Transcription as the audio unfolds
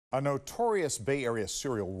A notorious Bay Area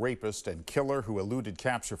serial rapist and killer who eluded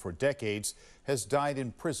capture for decades has died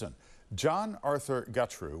in prison. John Arthur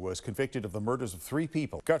Getreu was convicted of the murders of 3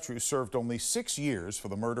 people. Getreu served only 6 years for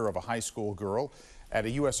the murder of a high school girl at a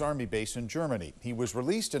U.S. Army base in Germany. He was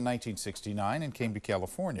released in 1969 and came to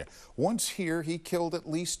California. Once here, he killed at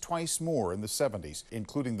least twice more in the 70s,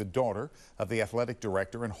 including the daughter of the athletic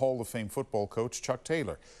director and Hall of Fame football coach Chuck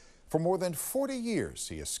Taylor. For more than 40 years,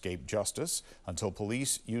 he escaped justice until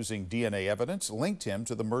police, using DNA evidence, linked him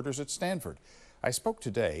to the murders at Stanford. I spoke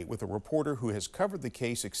today with a reporter who has covered the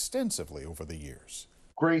case extensively over the years.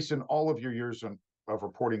 Grace, in all of your years of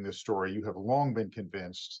reporting this story, you have long been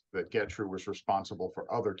convinced that Getreu was responsible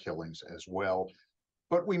for other killings as well,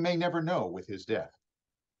 but we may never know with his death.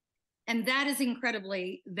 And that is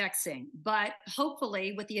incredibly vexing. But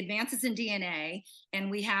hopefully, with the advances in DNA, and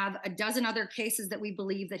we have a dozen other cases that we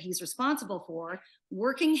believe that he's responsible for,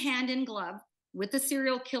 working hand in glove with the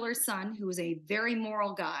serial killer's son, who is a very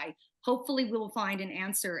moral guy, hopefully we will find an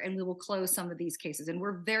answer and we will close some of these cases. And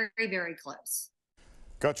we're very, very close.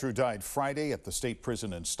 Getreu died Friday at the state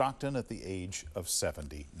prison in Stockton at the age of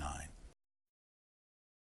 79.